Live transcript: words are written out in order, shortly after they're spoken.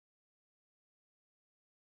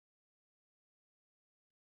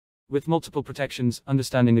With multiple protections,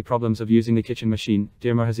 understanding the problems of using the kitchen machine,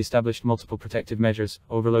 Deerma has established multiple protective measures,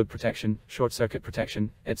 overload protection, short-circuit protection,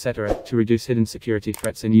 etc., to reduce hidden security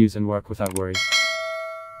threats in use and work without worry.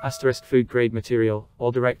 Asterisk food grade material.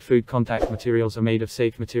 All direct food contact materials are made of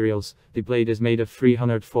safe materials. The blade is made of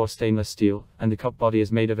 304 stainless steel, and the cup body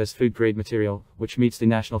is made of as food grade material, which meets the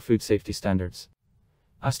national food safety standards.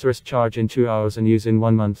 Asterisk charge in 2 hours and use in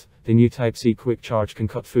 1 month. The new Type-C quick charge can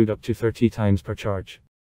cut food up to 30 times per charge.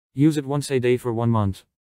 Use it once a day for 1 month.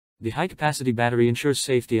 The high-capacity battery ensures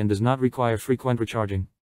safety and does not require frequent recharging.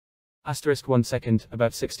 Asterisk 1 second,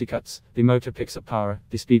 about 60 cuts. The motor picks up power,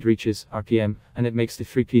 the speed reaches RPM, and it makes the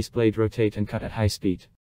 3-piece blade rotate and cut at high speed.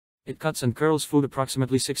 It cuts and curls food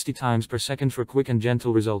approximately 60 times per second for quick and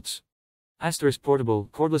gentle results. Asterisk portable,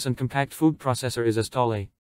 cordless and compact food processor is as tall a